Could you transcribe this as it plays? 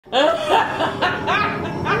TQF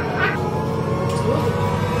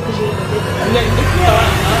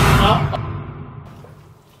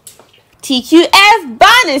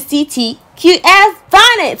bonnets, TQF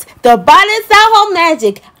bonnets, the bonnets that hold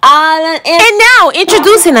magic. And now,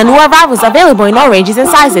 introducing a new arrivals available in all ranges and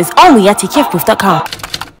sizes, only at tqfbooth.com.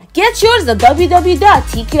 Get yours at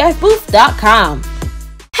www.tqfbooth.com.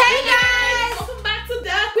 Hey guys! Welcome back to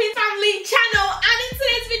the Queen Family channel. And in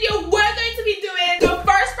today's video, we're going to be doing the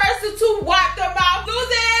first person to wipe their mouth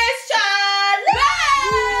loses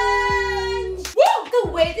challenge! Woo! The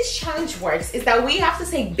way this challenge works is that we have to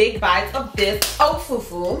take big bites of this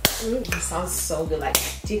FUFU. It sounds so good. Like,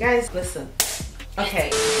 do you guys listen? Okay.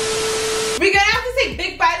 We're gonna have to take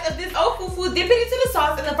big bites of this FUFU, dip it into the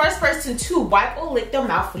sauce, and the first person to wipe or lick their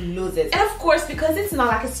mouth loses. And of course, because it's not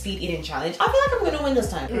like a speed eating challenge, I feel like I'm gonna win this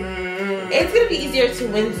time. It's gonna be easier to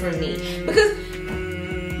win for me because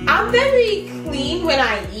I'm very clean when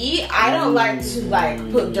I eat. I don't like to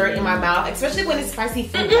put dirt in my mouth, especially when it's spicy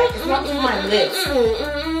food. Like, it's not through my lips.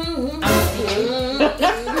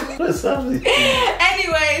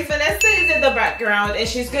 Anyways, Vanessa is in the background and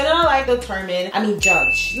she's gonna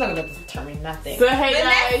judge. She's not gonna determine nothing. So hey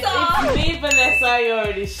Vanessa! guys, it's me, Vanessa. You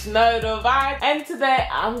already know the vibe. And today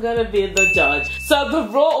I'm gonna be the judge. So the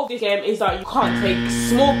rule of this game is that you can't take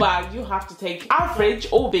small bag. You have to take average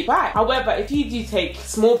or big bag. However, if you do take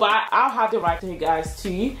small bag, I'll have the right to you guys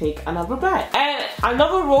to take another bag. And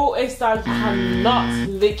another rule is that you cannot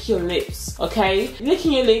lick your lips. Okay,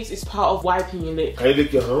 licking your lips is part of wiping your lips. Can you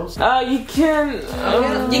lick your hands? You can.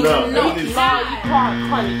 You cannot. You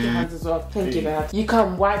can't lick your hands as well. Thank you, Dad. You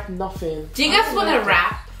can wipe nothing. Do you guys want to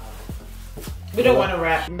rap? We don't want to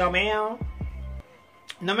rap. No ma'am.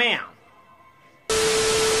 No ma'am.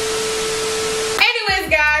 Anyways,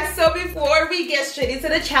 guys, so before we get straight into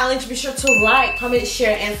the challenge, be sure to like, comment,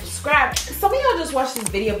 share, and subscribe. Some of y'all just watch this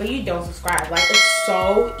video, but you don't subscribe. Like, it's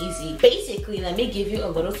so easy. Basically, let me give you a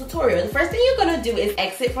little tutorial. The first thing you're gonna do is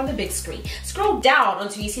exit from the big screen. Scroll down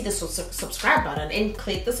until you see the subscribe button and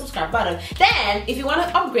click the subscribe button. Then, if you want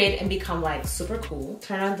to upgrade and become like super cool,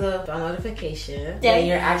 turn on the bell notification. Then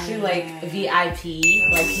you're actually like VIP.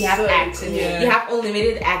 Like, you have access. You have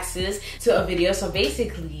unlimited access to a video. So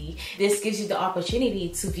basically, this gives you the opportunity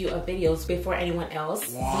to view a videos before anyone else.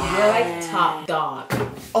 Wow. So you're like top dog.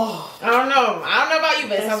 Oh, I don't know about you,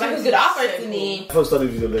 but it sounds like a good offer to me. Before starting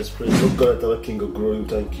the video, let's pray. Oh God, eternal King of glory,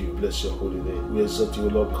 thank you. Bless your holy name. We exalt you,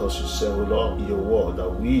 Lord, because you said, oh Lord, in your word that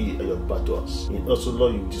we are your battles. In also,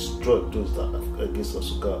 Lord, you destroy those that are against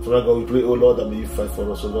us, oh God. So now, God, we pray, oh Lord, that may you fight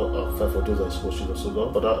for us, oh Lord, and fight for those that is watching us, oh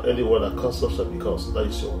Lord. But that anyone that cursed us shall be cursed. That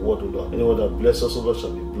is your word, oh Lord. Anyone that blesses us, oh Lord,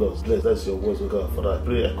 shall be blessed. That is your word, oh God. Father, I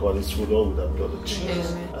pray I call this food, Lord, with the blood of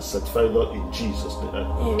Jesus. I certify, Lord, in Jesus' name.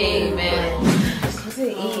 Amen. Let's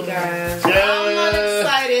eat, guys. I'm not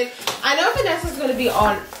excited. I know Vanessa's gonna be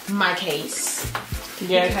on my case.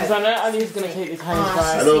 Yeah, because I know Ali's gonna take this hand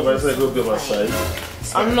I know Vanessa's gonna be on my side.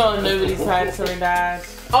 I'm not on nobody's side, sorry, Dad.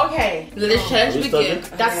 Okay, let this challenge begin.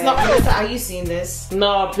 That's not Vanessa. Are you seeing this?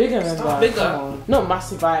 No, bigger than that. Bigger. Come on. Not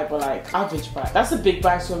massive bite, but like average bite. That's a big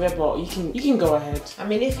bite, so but you can go ahead. I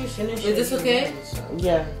mean, if you finish, is this okay?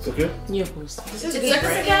 Yeah. It's okay? Yeah, of course. This is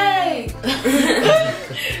okay.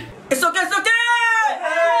 It's okay, it's okay!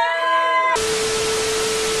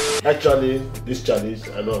 Actually, this challenge,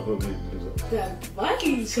 I know I'm going to be Why are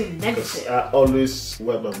you so negative? I always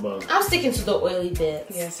wipe my mouth. I'm sticking to the oily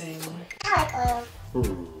bits. Yeah, same. I like oil.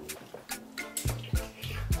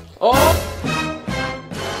 Oh!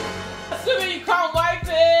 Assuming you can't wipe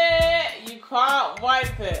it! You can't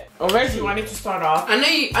wipe it. Already, You want me to start off? I know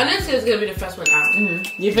it's gonna be the first one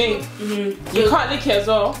out. you think? You can't lick it as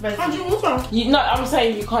well. How do you also? No, I'm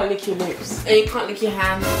saying you can't lick your lips. And you can't lick your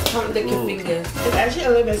hands, you can't lick your fingers. It's actually a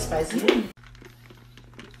little bit spicy.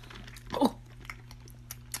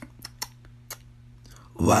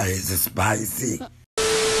 Why is it spicy?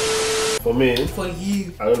 For me, For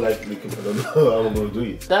you. I don't like licking. I don't know how I'm going to do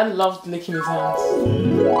it. Dad loved licking his hands.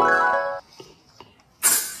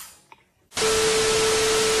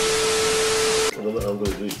 I don't know how I'm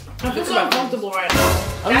going to do it. I feel so uncomfortable right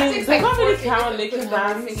now. I mean, they can't really count licking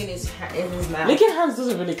hands. In his mouth. Licking hands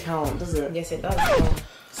doesn't really count, does it? Yes, it does.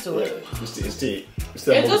 Still, Yeah, it's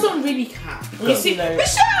It doesn't really count. you see,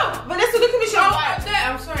 Michelle! Vanessa, look at Michelle.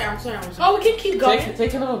 I'm sorry. Oh, we can keep going.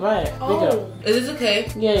 Take another bite. Oh, is this okay?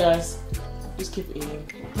 Yeah, guys. Just keep eating.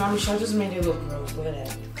 No, Michelle just made it look gross. Look at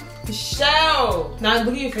that. Michelle! Now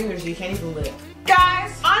look at your fingers. You can't even lick.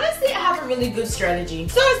 Guys, honestly, I have a really good strategy.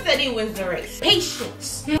 So steady wins the race.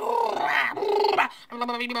 Patience.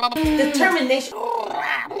 Determination.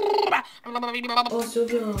 Oh,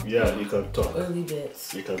 Sylvia. Yeah, you can talk. Early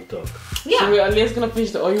bits. You can talk. Yeah. So we're at least gonna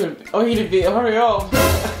finish the oil bit. Hurry up.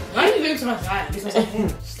 Why are you doing to my side?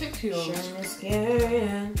 Stick to yours.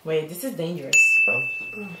 Wait, this is dangerous.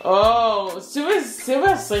 Oh, Sylvia's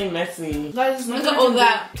so messy. Guys, look at all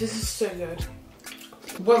that. This is so good.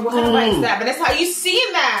 What kind of bite is that? But that's how you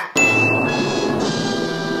seen that.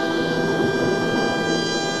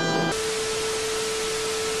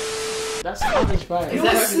 That's average bite. No,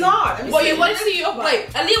 it's not. Wait, what is it? Wait,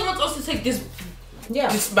 Aaliyah wants us to take this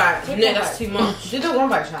bite. No, that's too much. Do the one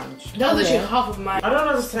bite challenge. That was actually half of mine. I don't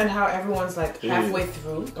understand how everyone's like halfway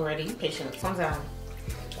through already. Patience. Calm down.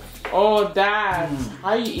 Oh, Dad.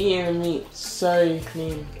 How you eating the meat so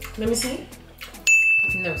clean? Let me see.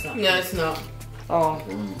 No, it's not. No, it's not. Oh.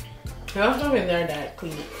 There's nothing there that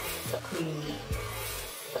clean.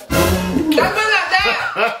 Don't go like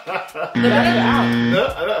that! Get it out. No,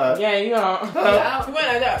 Yeah, you are. You went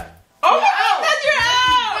like that. Oh my God, Dad, you're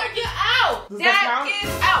out! You're out! Does that count? Dad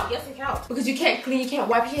is out. Yes, it counts. Because you can't clean, you can't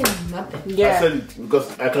wipe your hands, nothing. I Yeah. said it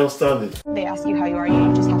because I can't stand it. They ask you how you are,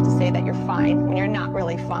 you just have to say that you're fine when you're not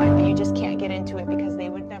really fine, but you just can't get into it because they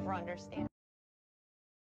would never understand.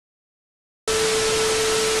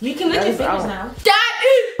 You can lick That your is fingers out. now. That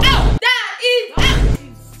is out! That is out!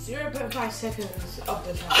 0.5 seconds of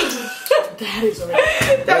the time. That is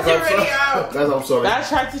already. That's already out. Guys, I'm sorry. I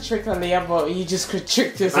tried to trick Aaliyah, but you just could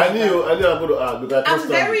trick yourself. I knew I'm going to add because I can't I'm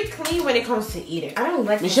stand very it. clean when it comes to eating. I don't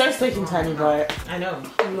like Michelle's taking tiny bite. I know.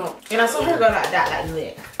 I'm not. And I saw her go like that, like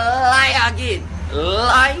lick. Lie again.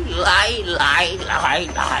 Lie.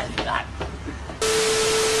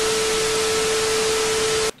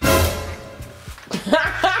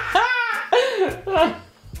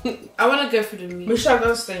 I want to go for the meat. Michelle,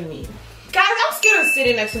 don't stay me. Guys, I'm scared of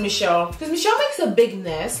sitting next to Michelle. Because Michelle makes a big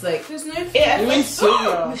mess. Like, There's no. it You mean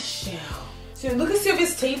Sylvia? Michelle. So look at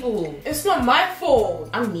Sylvia's table. It's not my fault.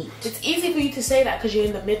 I'm neat. It's easy for you to say that because you're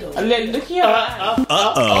in the middle. Aaliyah, look at your hand.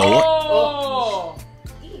 Oh!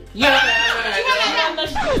 Yeah. No,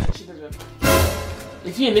 she didn't.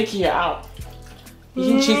 If you lick it, you're out. You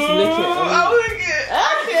can choose to lick it. I would lick it. I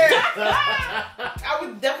can't. I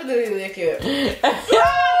would definitely lick it. I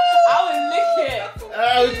would lick it. I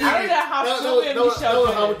don't know how Sylvia and Michelle That do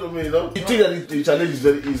will happen to me, no? You think that the challenge is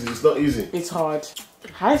very easy. It's not easy. It's hard.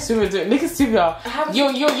 How is Sylvia doing? Look at Sylvia.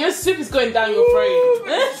 Your soup is going down your throat.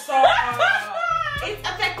 It's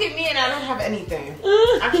affecting me and I don't have anything.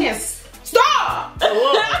 I can't. Stop!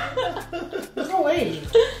 No way.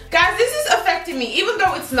 Guys, this is affecting me. Even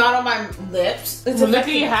though it's not on my lips, it's Look at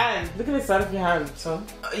affecting your me. hand. Look at the side of your hand, son.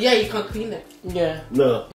 Yeah, you can't clean it. Yeah.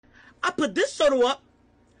 No. I put this soda up,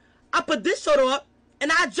 I put this soda up,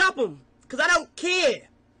 and I drop them. Because I don't care.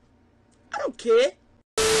 I don't care.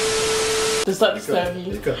 Does that disturb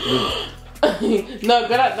you? You can't clean it. No,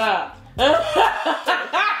 go like that.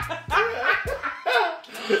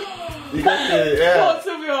 You can't clean it, yeah. Oh,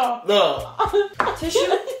 Sylvia. No.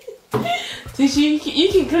 Tissue? Tissue, you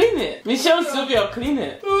can clean it. Michelle and Sylvia clean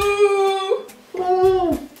it.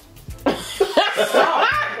 Stop.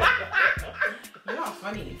 You're not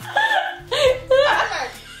funny.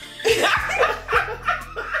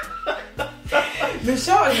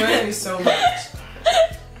 Michelle annoys me so much.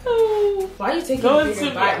 Why are you taking Go a and bigger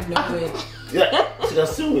sit bite back. knowing? Yeah, she can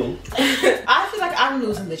still win. I feel like I'm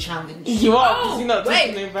losing the challenge. You are, because you're not wait.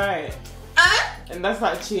 taking it right. And that's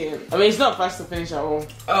not cheating. I mean, it's not fast to finish at all.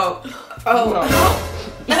 Oh. No.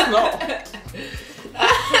 It's not.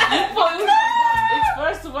 It's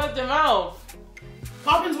first to wipe the mouth.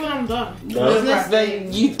 What happens when I'm done? No.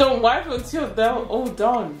 Then you don't wipe it until they're all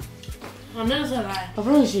done. I'm not gonna lie. I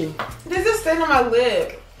promise you. There's a stain on my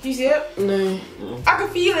lip. Can you see it? No. I can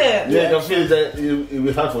feel it. Yeah, I can feel that it will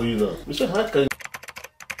be hard for you now. Mr. Hard can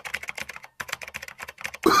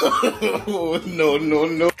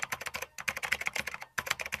No.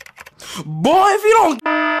 Boy, if you don't.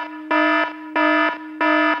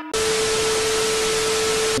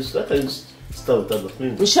 that can start with that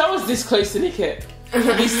thing. Michelle was this close to lick it.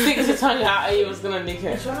 He sticks his tongue out and he was gonna lick I'm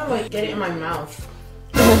it. trying to like get it in my mouth.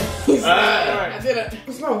 I did it.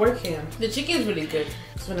 It's not working. The chicken's really good.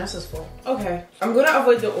 It's Vanessa's fault. Okay. I'm gonna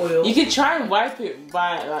avoid the oil. You can try and wipe it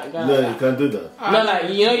by like going No, like you that. can't do that. No, like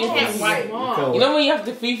you know you can't can wipe. You can't You know when you have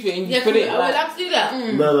to FUFU and you put it I would like. have to do that.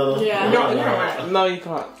 No. Yeah. No, you can't wipe. No, you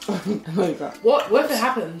can't. No, you can't. What if it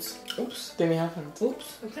happens? Oops. Then it happens.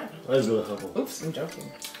 Oops. Okay. What is gonna happen? Oops. I'm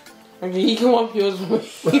joking. Okay, you can wipe yours from your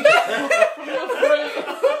throat.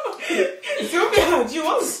 Sylvia, do you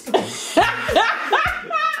want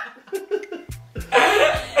I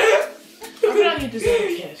feel like you deserve a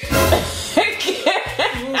kiss.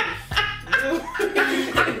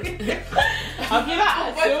 I feel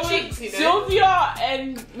like Both cheeks, you know?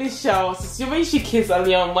 Michelle, so when she kiss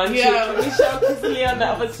only on one chick, Michelle kiss only on the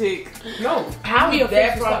other chick. No, how is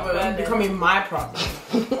their problem becoming my problem?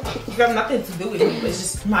 You have nothing to do with me, it's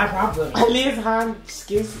just my problem. Leah's hand just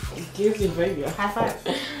gives your baby a high five.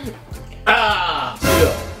 Ah!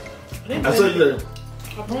 Yeah. I saw you there.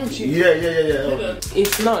 I promise you. Yeah.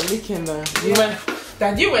 It's not licking though.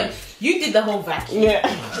 Dad, you did the whole vacuum. Yeah.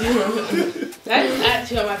 That's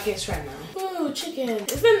actually on my face right now. Ooh, chicken.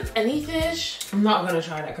 Isn't any fish? I'm not gonna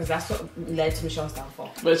try that because that's what led to Michelle's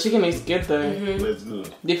downfall. But chicken is good though. Let's do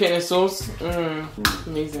it. Dip it in sauce.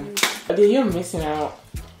 Amazing. You're missing out.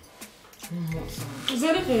 Is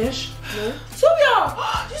that a fish? No. Sylvia,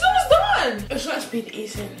 she's almost done. It's not to be the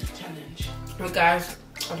eating challenge. But guys,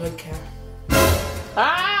 I don't care.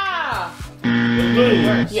 Ah!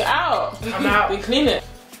 You're out. I'm out. We clean it.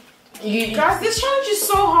 Guys, this challenge is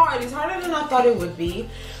so hard. It's harder than I thought it would be.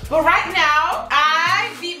 But right now, I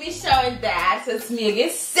beat Michelle and Dad, so it's me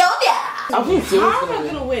against Sylvia. I think Sylvia's How am I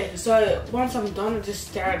gonna win? So once I'm done, I just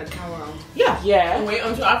stare at the camera. Yeah. And wait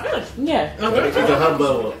until I finish. Yeah. Take a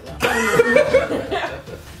hamburger.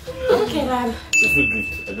 Okay, Dad. It's a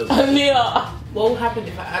gift. I just Leah. What will happen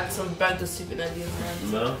if I add some Banga soup in Andy's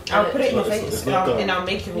hand? no. I'll put it in your It's face not and I'll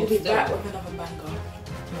make you We'll hold be still. back with another Banga.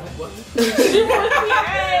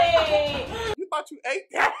 Hey. You thought you ate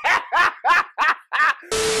that?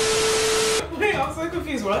 Wait, I'm so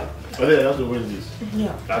confused. What? I think I have to win this.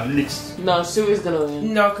 Yeah. At least. No, Sylvia's gonna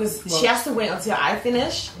win. No, because she has to wait until I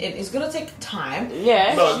finish. It's gonna take time.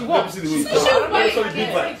 Yeah. No, let me see the way. She should wait. Sorry,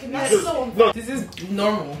 big bite. That's so. No. This is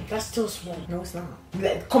normal. That's still small. No, it's not.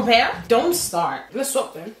 Compare. Don't start. Let's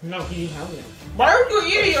swap then. No, you have it. Why are you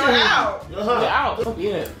eating? You're out. You're out. Stop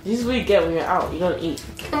eating. This is what you get when you're out. You don't eat.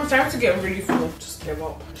 I'm starting to get really full. Just give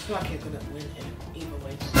up. I feel like you're gonna win it either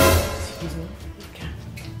way. Excuse me.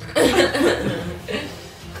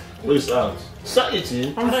 Where's out? Start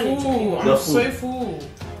eating. I'm full. I'm You're so full.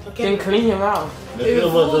 Then clean your mouth. Let's get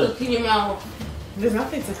over there. Clean your mouth. There's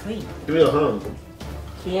nothing to clean. Give me a hand.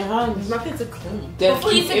 Clean your hands. There's nothing to clean. Then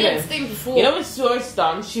Before you keep said that eating. thing before. You know when Sylvia's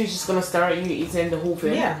done, she was just gonna stare at you eating the whole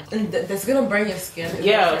thing. Yeah, and that's gonna burn your skin.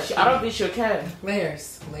 Yeah, I don't think she'll care.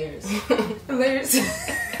 Layers. Layers.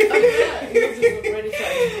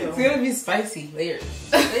 It's gonna be spicy. Layers.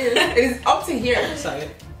 It's up to here. Sorry.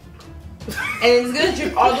 And it's gonna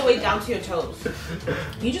drip all the way down to your toes.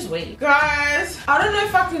 You just wait. Guys, I don't know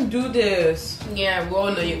if I can do this. Yeah, we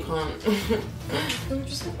all know you can't. I'm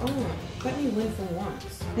just like, oh, let me win for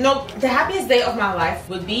once. No, the happiest day of my life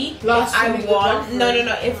would be Last if I week won. we No.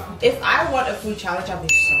 If I won a food challenge, I'd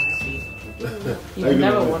be so happy. You've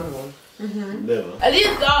never won one. Never. At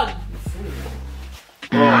least done.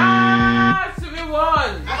 Ah, Sylvia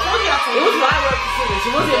won. It was my work to Sylvia. She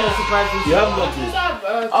wasn't even surprised. You have nothing.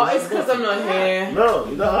 Oh, it's because I'm not here. No,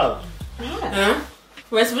 you don't have. Huh?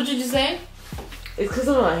 Rest, what did you say? It's because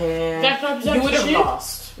I'm not here. You would have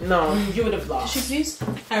lost. No. You would have lost. Please?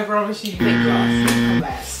 I promise you, you would have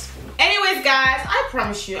lost. Anyways, guys, I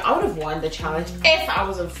promise you, I would have won the challenge if I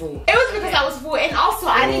wasn't full. It was because I was full, and also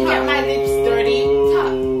I didn't get my lips dirty.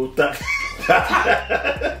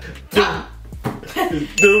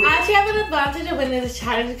 I actually have an advantage of winning this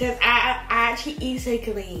challenge because I actually eat so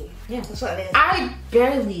clean. Yeah, that's what it is. I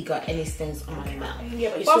barely got any stains on my mouth. Yeah,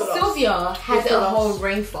 but you But still Sylvia had still a whole lost.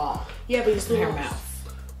 rainfall Yeah, but you still in her lost. mouth.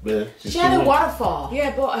 Man, She had a waterfall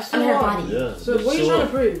Yeah, but I on still her won. body. Yeah. So what are you trying to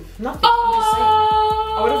prove? Nothing. I'm just saying.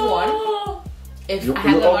 I would have won if You I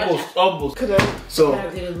had the almost. Could have. So, I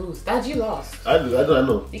didn't lose. Dad, you lost. I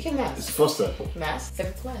know. You can It's last. the first time. Last.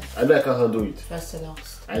 Second last. I know I can handle it. First to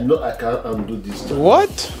last. I know I can undo this time. What?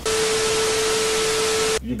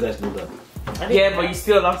 You guys know that. Yeah, but you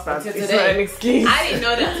still lost that. Until It's today. not an excuse. I didn't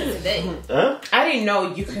know that until today. Huh? I didn't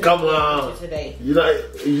know you could. Come on. Today. You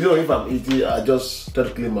know, if I'm eating, I just try to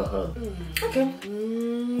clean my hand. Okay.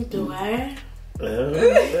 Do I?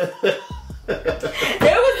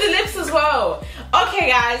 There was the lips as well. Okay,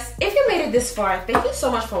 guys, if you made it this far, thank you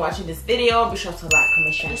so much for watching this video. Be sure to like,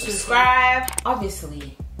 comment, share, and subscribe.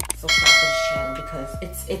 Obviously, subscribe to this channel because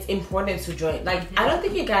it's important to join. Like, I don't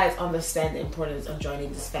think you guys understand the importance of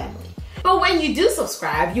joining this family. But when you do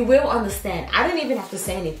subscribe, you will understand. I didn't even have to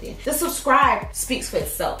say anything. The subscribe speaks for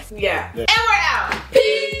itself. Yeah. And we're out.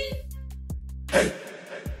 Peace. Hey.